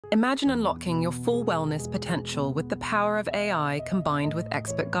Imagine unlocking your full wellness potential with the power of AI combined with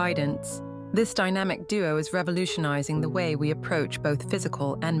expert guidance. This dynamic duo is revolutionizing the way we approach both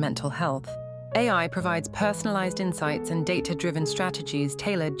physical and mental health. AI provides personalized insights and data-driven strategies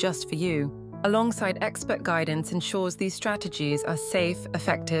tailored just for you. Alongside expert guidance ensures these strategies are safe,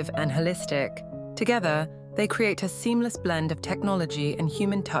 effective, and holistic. Together, they create a seamless blend of technology and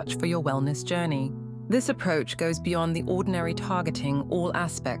human touch for your wellness journey. This approach goes beyond the ordinary, targeting all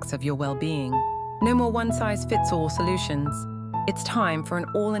aspects of your well-being. No more one-size-fits-all solutions. It's time for an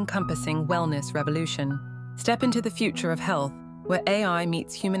all-encompassing wellness revolution. Step into the future of health, where AI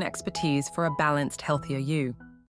meets human expertise for a balanced, healthier you.